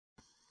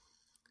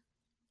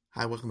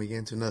Hi, welcome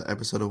again to another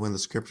episode of When the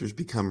Scriptures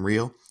Become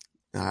Real.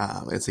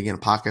 It's again a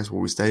podcast where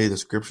we study the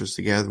scriptures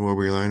together, where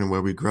we learn and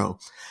where we grow.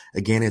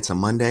 Again, it's a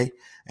Monday,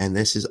 and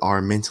this is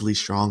our Mentally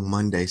Strong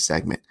Monday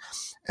segment.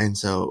 And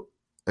so,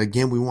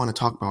 again, we want to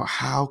talk about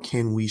how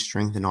can we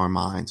strengthen our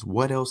minds?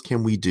 What else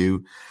can we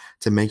do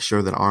to make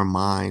sure that our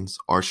minds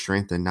are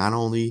strengthened, not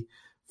only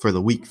for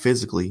the week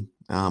physically,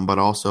 but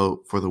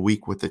also for the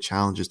week with the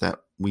challenges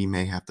that we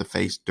may have to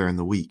face during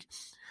the week.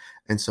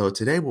 And so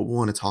today what we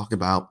want to talk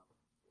about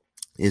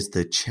is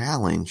the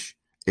challenge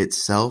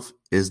itself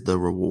is the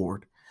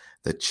reward.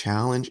 The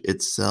challenge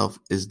itself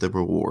is the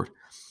reward.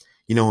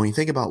 You know, when you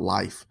think about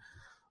life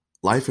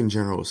in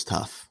general is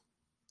tough.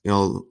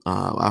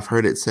 I've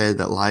heard it said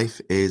that life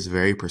is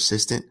very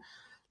persistent.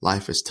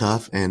 Life is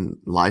tough and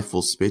life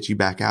will spit you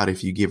back out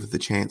if you give it the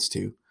chance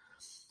to.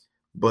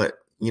 But,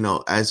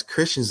 as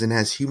Christians and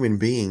as human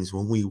beings,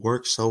 when we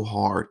work so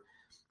hard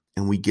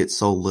and we get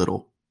so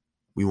little,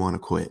 we want to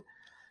quit.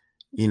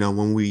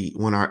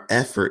 When our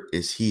effort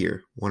is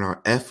here, when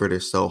our effort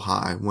is so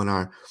high, when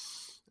our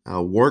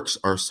works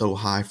are so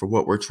high for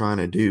what we're trying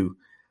to do,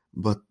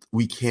 but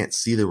we can't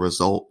see the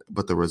result,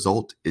 but the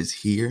result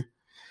is here,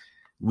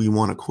 we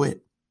want to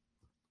quit.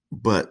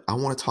 But I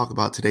want to talk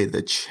about today,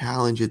 the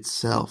challenge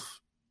itself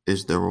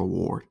is the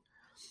reward.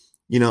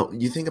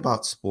 You think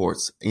about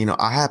sports,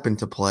 I happened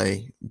to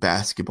play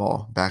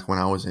basketball back when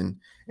I was in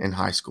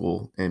high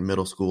school and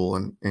middle school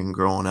and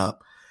growing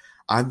up.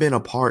 I've been a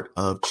part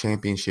of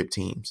championship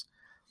teams,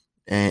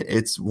 and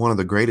it's one of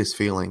the greatest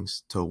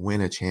feelings to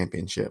win a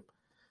championship.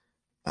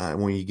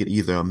 When you get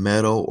either a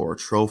medal or a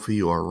trophy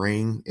or a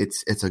ring,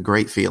 it's a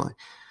great feeling.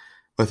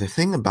 But the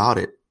thing about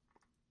it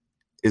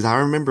is I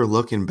remember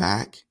looking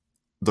back,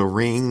 the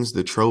rings,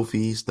 the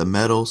trophies, the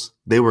medals,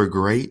 they were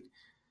great,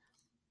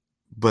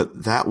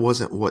 but that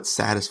wasn't what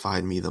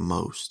satisfied me the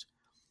most.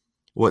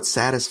 What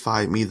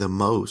satisfied me the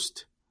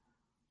most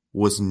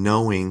was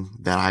knowing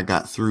that I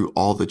got through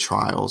all the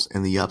trials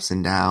and the ups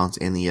and downs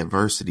and the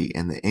adversity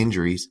and the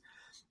injuries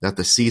that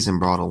the season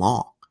brought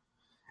along.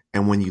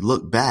 And when you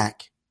look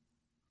back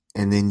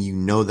and then you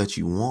know that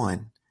you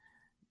won,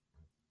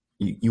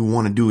 you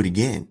want to do it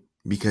again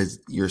because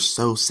you're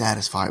so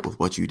satisfied with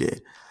what you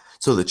did.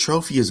 So the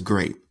trophy is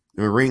great.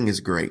 The ring is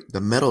great.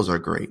 The medals are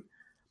great.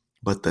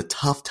 But the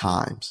tough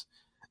times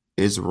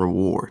is a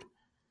reward.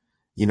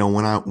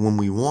 When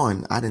we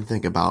won, I didn't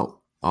think about,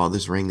 oh,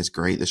 this ring is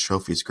great. This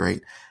trophy is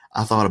great.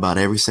 I thought about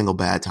every single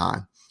bad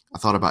time. I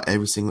thought about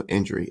every single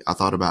injury. I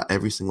thought about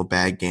every single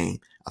bad game.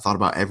 I thought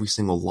about every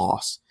single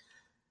loss.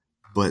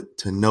 But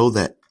to know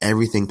that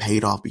everything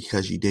paid off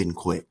because you didn't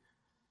quit.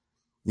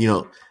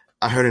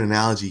 I heard an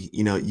analogy,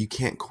 you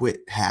can't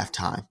quit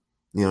halftime.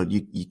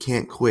 You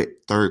can't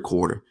quit third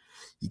quarter.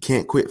 You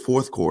can't quit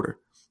fourth quarter.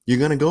 You're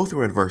going to go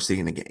through adversity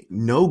in a game.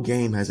 No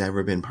game has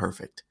ever been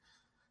perfect.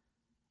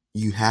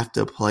 You have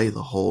to play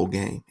the whole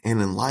game.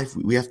 And in life,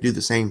 we have to do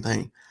the same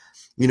thing.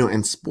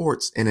 In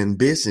sports and in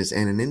business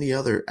and in any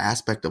other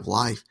aspect of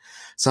life,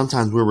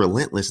 sometimes we're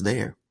relentless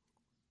there.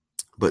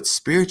 But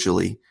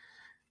spiritually,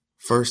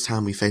 first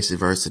time we face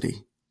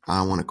adversity,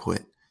 I want to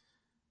quit.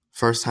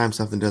 First time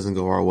something doesn't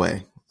go our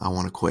way, I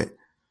want to quit.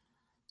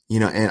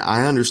 And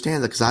I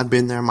understand that because I've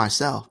been there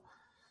myself.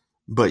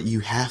 But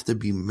you have to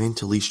be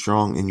mentally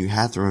strong and you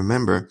have to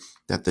remember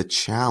that the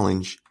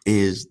challenge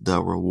is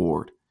the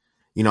reward.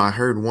 I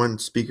heard one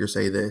speaker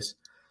say this: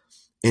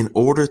 in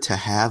order to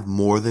have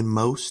more than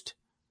most,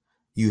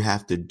 you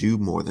have to do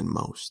more than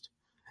most.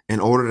 In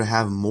order to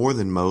have more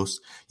than most,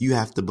 you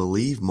have to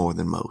believe more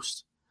than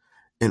most.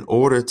 In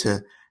order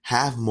to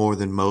have more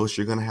than most,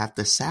 you're going to have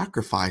to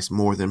sacrifice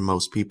more than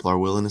most people are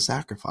willing to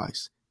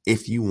sacrifice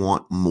if you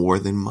want more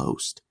than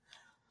most.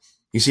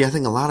 You see, I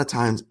think a lot of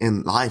times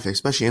in life,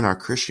 especially in our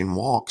Christian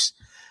walks,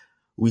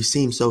 we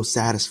seem so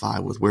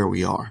satisfied with where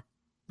we are.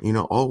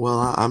 Oh,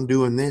 well, I'm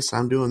doing this.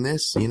 I'm doing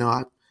this.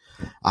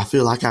 I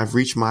feel like I've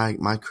reached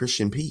my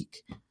Christian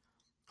peak.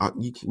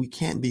 We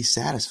can't be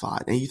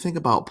satisfied. And you think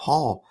about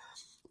Paul.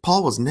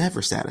 Paul was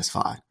never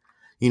satisfied.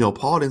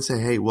 Paul didn't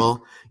say, hey,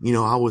 well,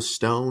 I was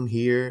stoned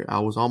here. I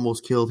was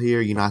almost killed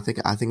here. I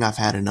think I've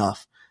had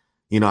enough.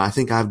 I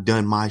think I've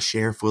done my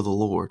share for the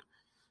Lord.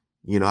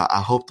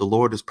 I hope the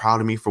Lord is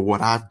proud of me for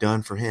what I've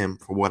done for him,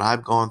 for what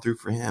I've gone through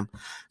for him.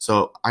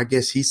 So I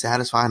guess he's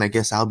satisfied, and I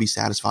guess I'll be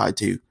satisfied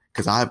too,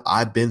 because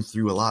I've been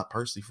through a lot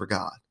personally for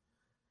God.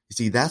 You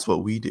see, that's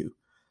what we do.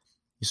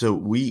 So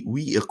we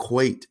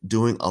equate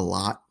doing a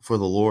lot for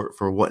the Lord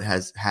for what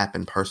has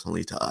happened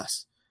personally to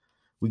us.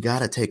 We got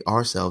to take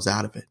ourselves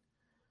out of it.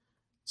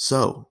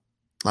 So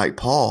like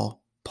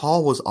Paul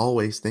was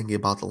always thinking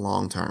about the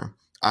long term.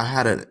 I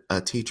had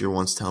a teacher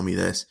once tell me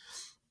this.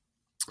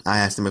 I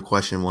asked him a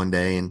question one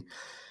day and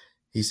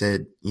he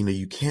said,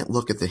 you can't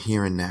look at the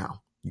here and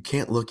now. You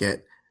can't look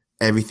at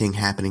everything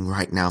happening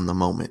right now in the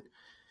moment.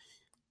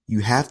 You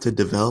have to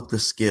develop the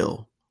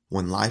skill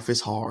when life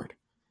is hard.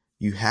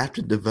 You have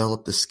to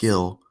develop the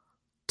skill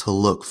to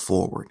look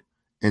forward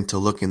and to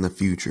look in the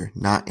future,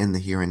 not in the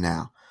here and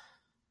now.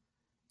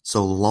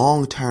 So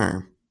long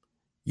term,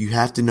 you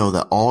have to know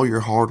that all your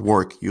hard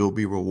work, you'll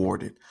be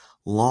rewarded.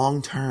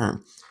 Long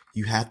term,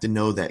 you have to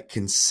know that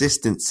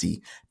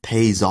consistency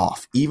pays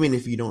off, even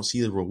if you don't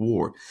see the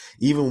reward.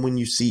 Even when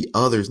you see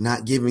others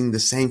not giving the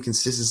same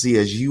consistency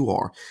as you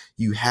are,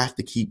 you have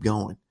to keep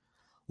going.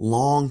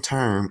 Long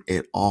term,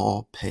 it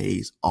all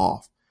pays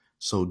off.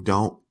 So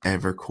don't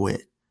ever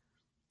quit.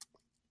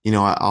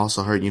 I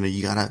also heard,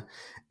 you gotta,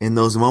 in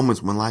those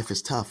moments when life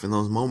is tough, in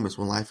those moments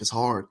when life is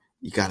hard,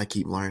 you gotta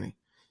keep learning.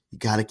 You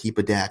gotta keep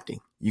adapting.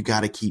 You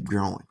gotta keep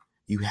growing.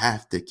 You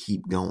have to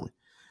keep going.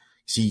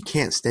 So you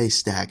can't stay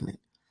stagnant.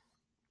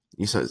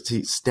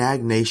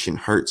 Stagnation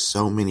hurts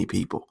so many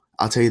people.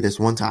 I'll tell you this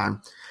one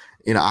time,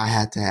 I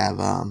had to have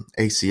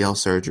ACL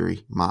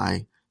surgery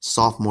my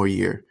sophomore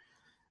year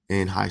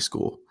in high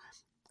school.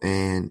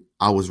 And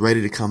I was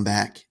ready to come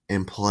back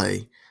and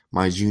play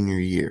my junior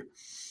year.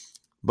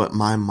 But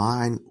my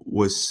mind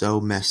was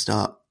so messed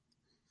up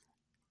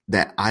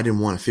that I didn't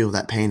want to feel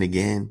that pain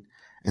again.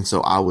 And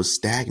so I was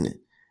stagnant.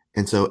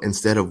 And so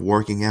instead of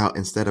working out,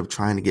 instead of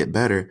trying to get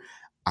better,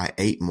 I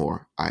ate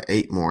more. I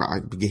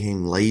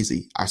became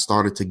lazy. I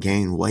started to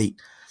gain weight.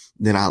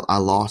 Then I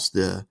lost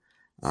the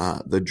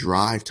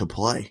drive to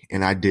play,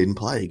 and I didn't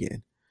play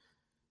again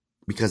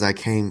because I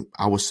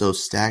was so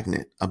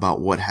stagnant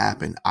about what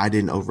happened. I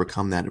didn't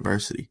overcome that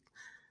adversity.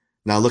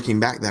 Now looking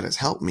back, that has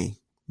helped me,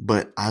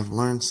 but I've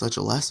learned such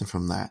a lesson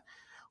from that.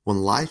 When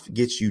life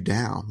gets you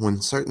down, when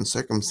certain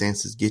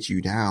circumstances get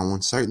you down,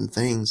 when certain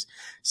things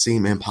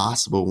seem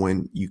impossible,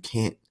 when you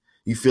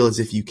feel as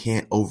if you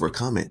can't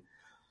overcome it,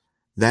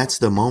 that's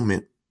the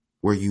moment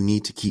where you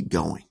need to keep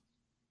going.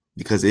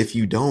 Because if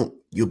you don't,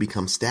 you'll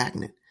become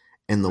stagnant.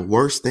 And the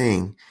worst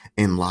thing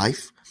in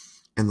life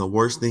and the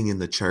worst thing in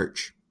the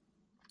church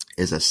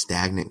is a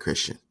stagnant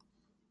Christian,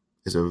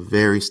 is a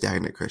very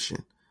stagnant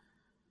Christian.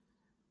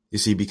 You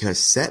see, because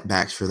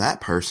setbacks for that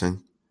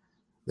person,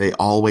 they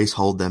always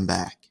hold them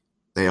back.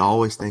 They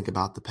always think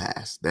about the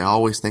past. They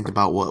always think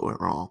about what went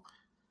wrong.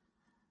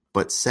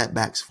 But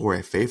setbacks for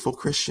a faithful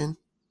Christian,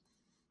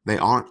 they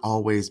aren't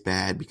always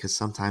bad because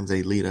sometimes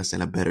they lead us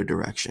in a better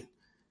direction.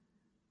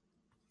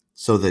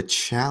 So the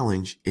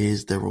challenge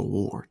is the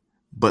reward.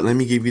 But let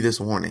me give you this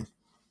warning.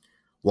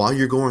 While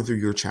you're going through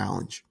your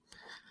challenge,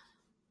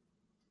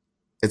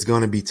 it's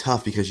going to be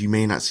tough because you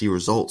may not see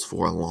results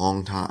for a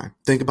long time.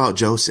 Think about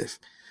Joseph.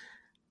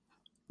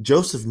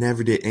 Joseph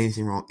never did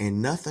anything wrong,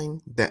 and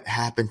nothing that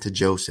happened to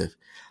Joseph,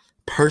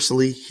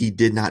 personally, he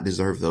did not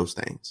deserve those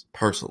things.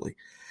 Personally,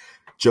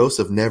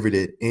 Joseph never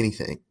did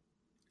anything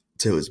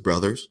to his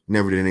brothers,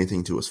 never did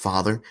anything to his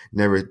father,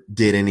 never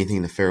did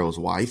anything to Pharaoh's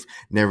wife,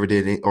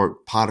 or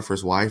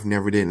Potiphar's wife,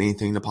 never did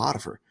anything to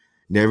Potiphar,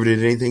 never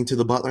did anything to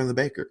the butler and the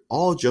baker.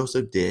 All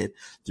Joseph did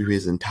through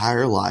his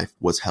entire life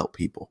was help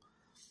people.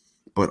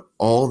 But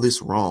all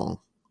this wrong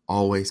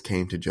always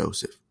came to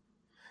Joseph.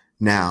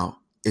 Now,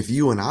 if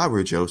you and I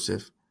were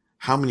Joseph,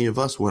 how many of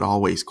us would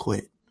always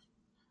quit?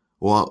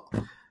 Well,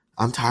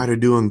 I'm tired of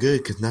doing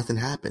good because nothing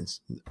happens.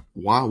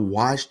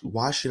 Why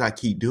should I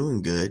keep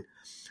doing good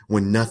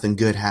when nothing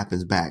good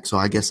happens back? So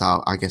I guess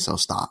I'll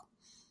stop.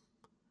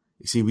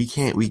 You see, we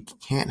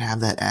can't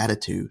have that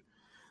attitude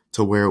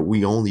to where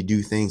we only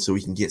do things so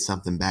we can get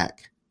something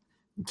back.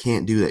 You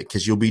can't do that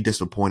because you'll be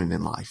disappointed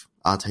in life.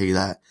 I'll tell you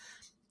that.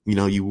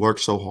 You work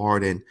so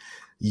hard and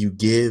you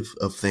give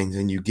of things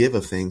and you give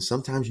of things.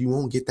 Sometimes you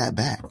won't get that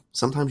back.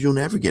 Sometimes you'll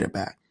never get it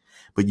back,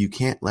 but you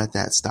can't let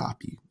that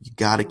stop you. You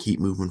got to keep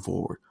moving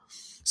forward.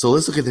 So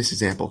let's look at this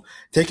example.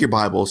 Take your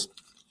Bibles,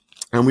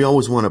 and we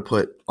always want to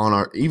put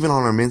even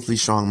on our Mentally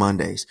Strong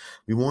Mondays,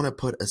 we want to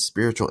put a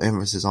spiritual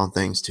emphasis on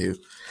things too.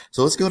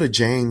 So let's go to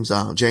James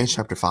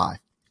chapter 5.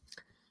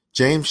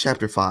 James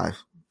chapter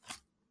 5.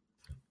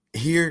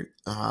 Here,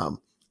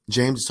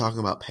 James is talking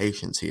about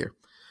patience here.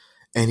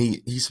 And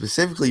he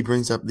specifically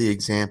brings up the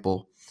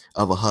example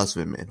of a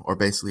husbandman, or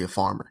basically a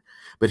farmer.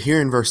 But here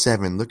in verse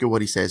 7, look at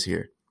what he says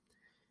here.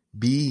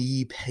 Be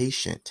ye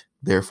patient,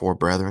 therefore,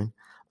 brethren,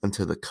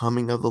 until the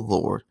coming of the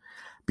Lord.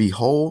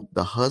 Behold,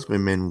 the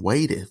husbandman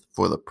waiteth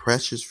for the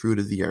precious fruit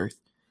of the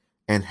earth,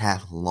 and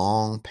hath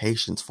long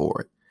patience for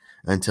it,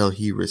 until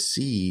he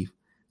receive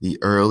the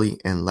early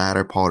and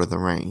latter part of the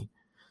rain.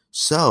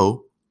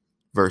 So,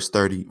 verse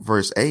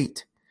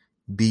 8,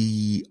 be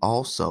ye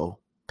also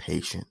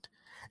patient,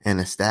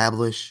 and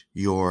establish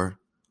your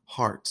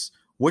hearts.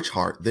 Which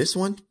heart? This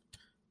one?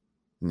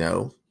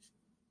 No,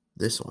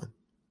 this one.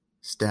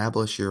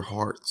 Establish your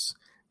hearts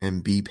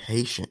and be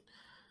patient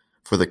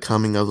for the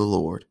coming of the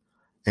Lord,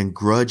 and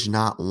grudge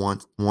not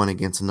one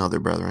against another,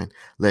 brethren,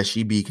 lest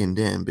ye be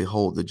condemned.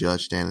 Behold, the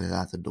judge standeth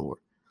at the door.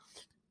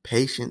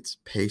 Patience,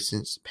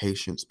 patience,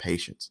 patience,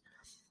 patience.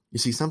 You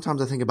see,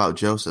 sometimes I think about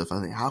Joseph.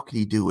 I think, how could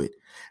he do it?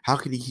 How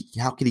could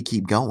he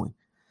keep going?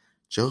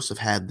 Joseph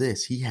had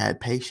this. He had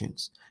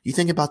patience. You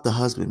think about the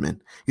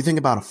husbandman. You think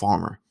about a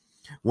farmer.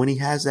 When he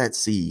has that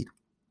seed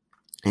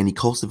and he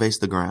cultivates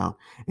the ground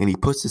and he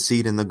puts the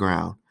seed in the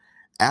ground,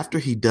 after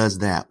he does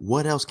that,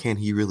 what else can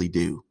he really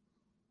do?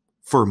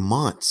 For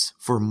months,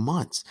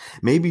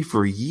 maybe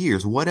for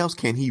years, what else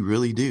can he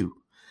really do?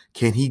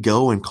 Can he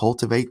go and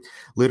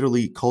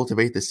literally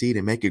cultivate the seed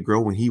and make it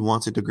grow when he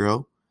wants it to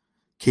grow?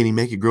 Can he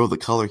make it grow the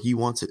color he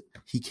wants it?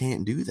 He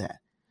can't do that.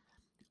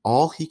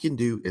 All he can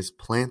do is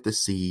plant the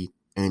seed,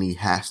 and he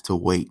has to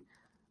wait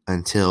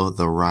until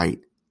the right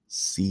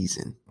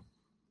season.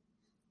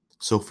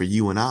 So for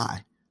you and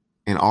I,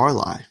 in our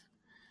life,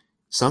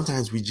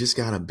 sometimes we just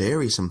got to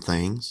bury some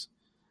things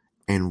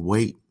and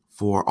wait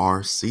for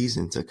our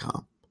season to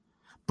come.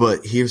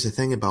 But here's the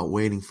thing about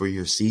waiting for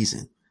your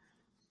season.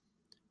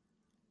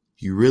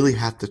 You really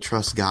have to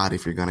trust God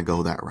if you're going to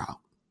go that route.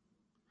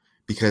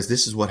 Because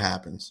this is what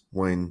happens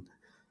when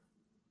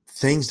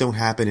things don't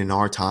happen in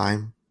our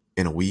time,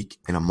 in a week,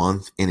 in a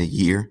month, in a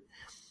year.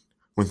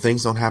 When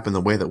things don't happen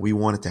the way that we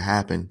want it to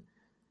happen,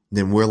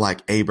 then we're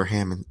like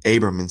Abram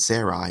and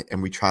Sarai,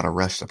 and we try to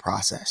rush the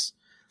process.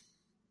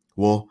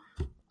 Well,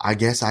 I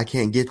guess I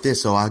can't get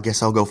this, so I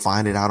guess I'll go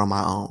find it out on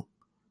my own.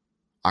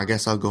 I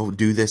guess I'll go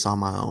do this on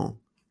my own.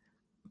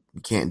 You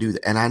can't do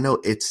that. And I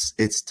know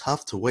it's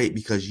tough to wait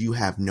because you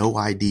have no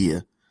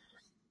idea,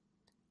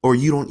 or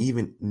you don't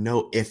even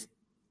know if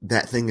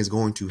that thing is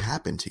going to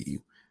happen to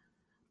you.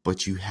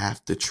 But you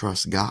have to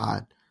trust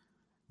God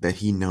that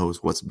he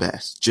knows what's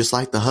best. Just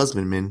like the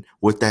husbandman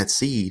with that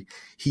seed,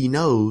 he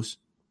knows,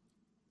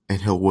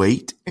 and he'll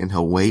wait and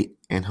he'll wait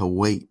and he'll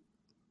wait.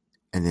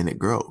 And then it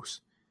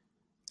grows.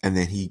 And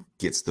then he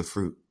gets the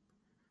fruit.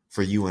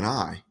 For you and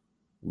I,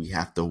 we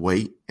have to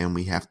wait and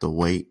we have to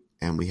wait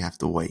and we have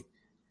to wait.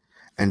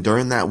 And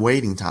during that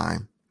waiting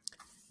time,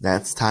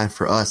 that's time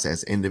for us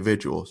as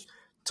individuals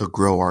to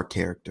grow our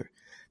character.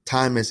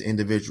 Time as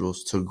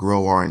individuals to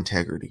grow our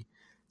integrity.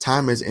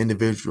 Time as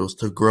individuals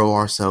to grow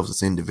ourselves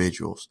as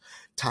individuals.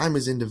 Time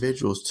as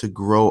individuals to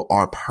grow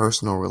our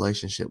personal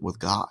relationship with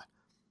God.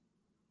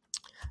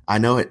 I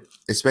know it,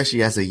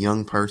 especially as a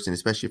young person,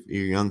 especially if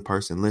you're a young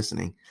person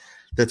listening,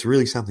 that's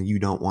really something you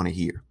don't want to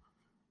hear.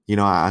 You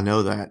know, I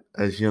know that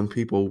as young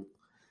people,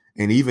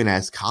 and even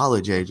as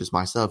college ages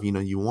myself, you know,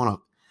 you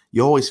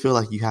always feel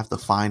like you have to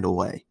find a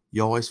way.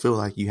 You always feel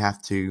like you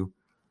have to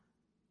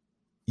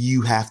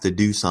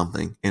do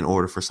something in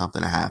order for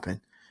something to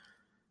happen.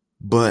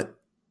 But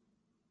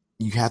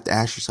you have to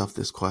ask yourself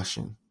this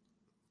question.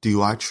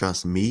 Do I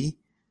trust me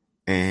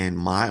and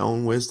my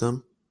own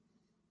wisdom,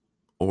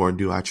 or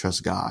do I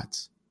trust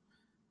God's?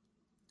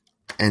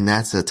 And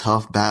that's a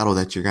tough battle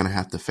that you're going to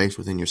have to face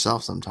within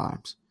yourself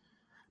sometimes.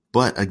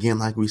 But again,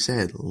 like we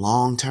said,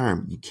 long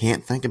term, you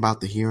can't think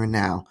about the here and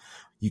now.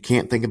 You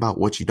can't think about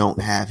what you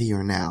don't have here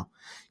and now.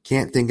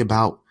 Can't think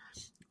about,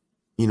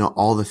 you know,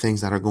 all the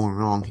things that are going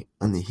wrong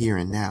in the here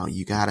and now.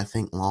 You got to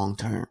think long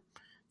term.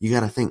 You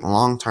got to think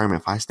long term.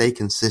 If I stay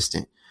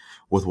consistent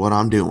with what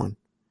I'm doing,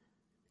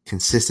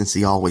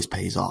 consistency always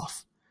pays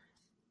off.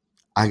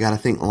 I got to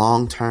think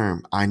long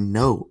term. I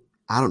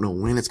don't know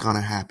when it's going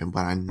to happen,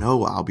 but I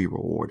know I'll be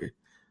rewarded.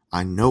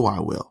 I know I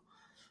will.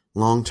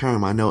 Long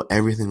term, I know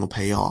everything will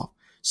pay off.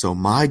 So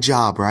my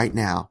job right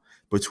now,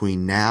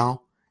 between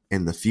now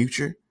and the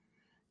future,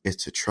 is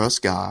to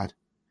trust God,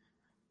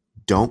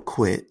 don't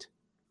quit,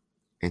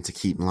 and to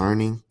keep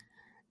learning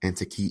and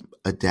to keep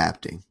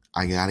adapting.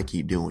 I got to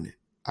keep doing it.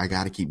 I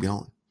got to keep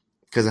going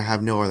because I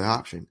have no other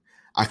option.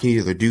 I can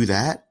either do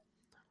that,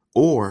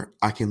 or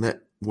I can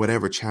let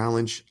whatever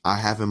challenge I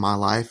have in my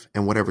life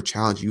and whatever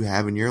challenge you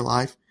have in your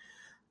life,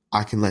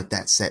 I can let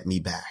that set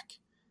me back,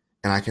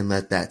 and I can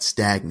let that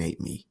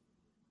stagnate me.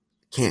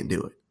 Can't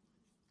do it.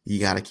 You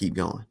got to keep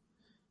going.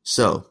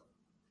 So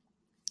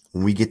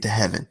when we get to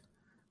heaven,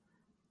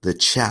 the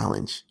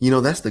challenge, you know,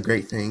 that's the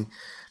great thing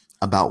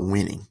about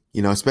winning,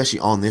 you know, especially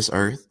on this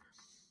earth.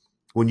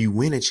 When you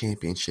win a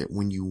championship,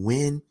 when you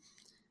win,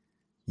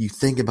 you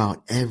think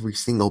about every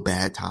single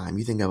bad time.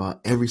 You think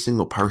about every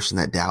single person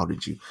that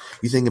doubted you.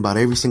 You think about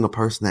every single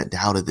person that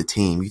doubted the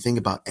team. You think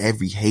about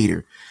every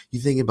hater.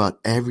 You think about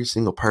every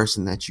single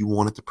person that you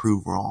wanted to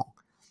prove wrong.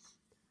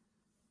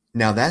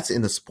 Now that's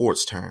in the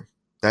sports term.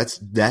 That's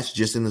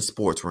just in the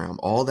sports realm.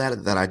 All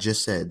that I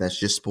just said, that's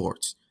just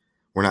sports.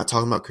 We're not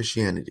talking about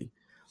Christianity.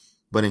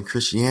 But in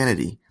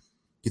Christianity,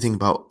 you think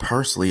about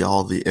personally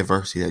all the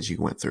adversity that you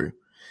went through.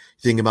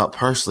 You think about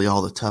personally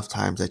all the tough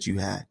times that you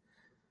had.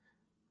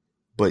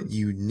 But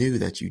you knew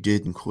that you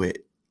didn't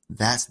quit.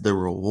 That's the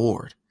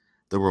reward.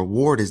 The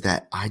reward is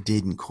that I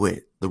didn't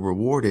quit. The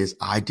reward is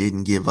I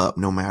didn't give up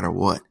no matter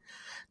what.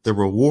 The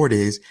reward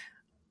is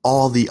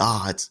all the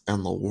odds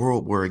in the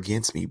world were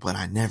against me, but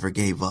I never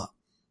gave up.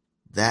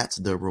 That's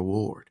the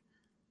reward.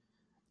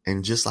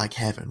 And just like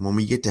heaven, when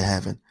we get to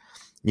heaven,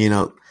 you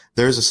know,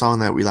 there's a song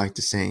that we like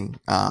to sing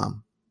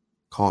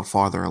called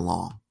Farther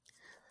Along.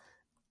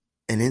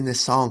 And in this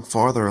song,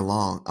 Farther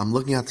Along, I'm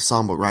looking at the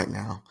songbook right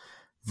now.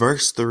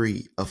 Verse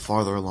 3 of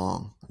Farther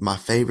Along, my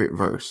favorite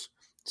verse,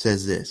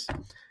 says this: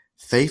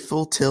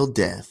 faithful till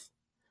death,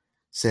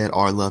 said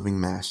our loving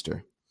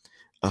master,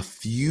 a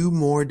few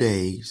more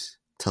days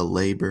to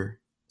labor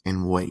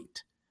and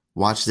wait.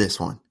 Watch this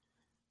one.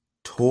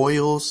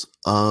 Toils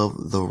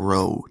of the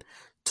road,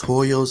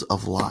 toils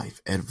of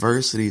life,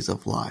 adversities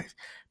of life,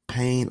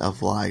 pain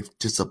of life,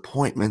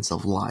 disappointments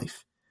of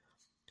life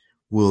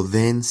will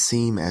then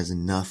seem as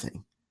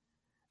nothing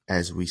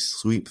as we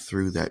sweep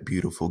through that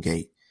beautiful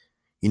gate.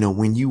 You know,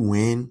 when you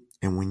win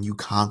And when you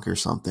conquer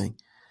something,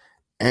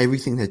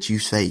 everything that you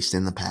faced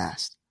in the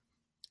past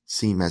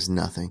seem as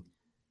nothing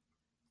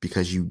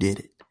because you did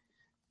it.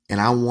 And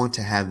I want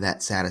to have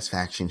that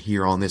satisfaction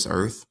here on this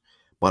earth,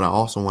 but I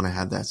also want to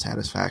have that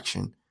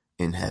satisfaction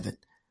in heaven.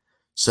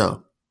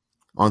 So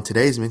on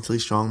today's Mentally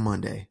Strong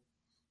Monday,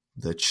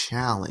 the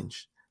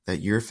challenge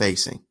that you're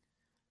facing,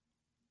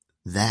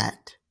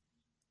 that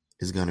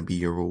is going to be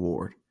your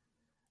reward.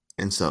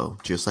 And so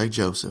just like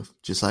Joseph,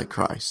 just like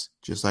Christ,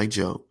 just like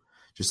Job,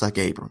 just like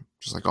Abram,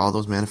 just like all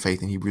those men of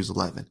faith in Hebrews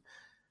 11,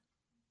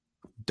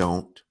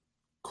 don't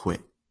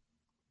quit.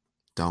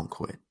 Don't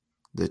quit.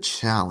 The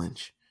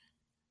challenge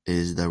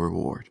is the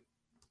reward.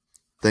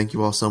 Thank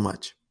you all so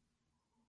much.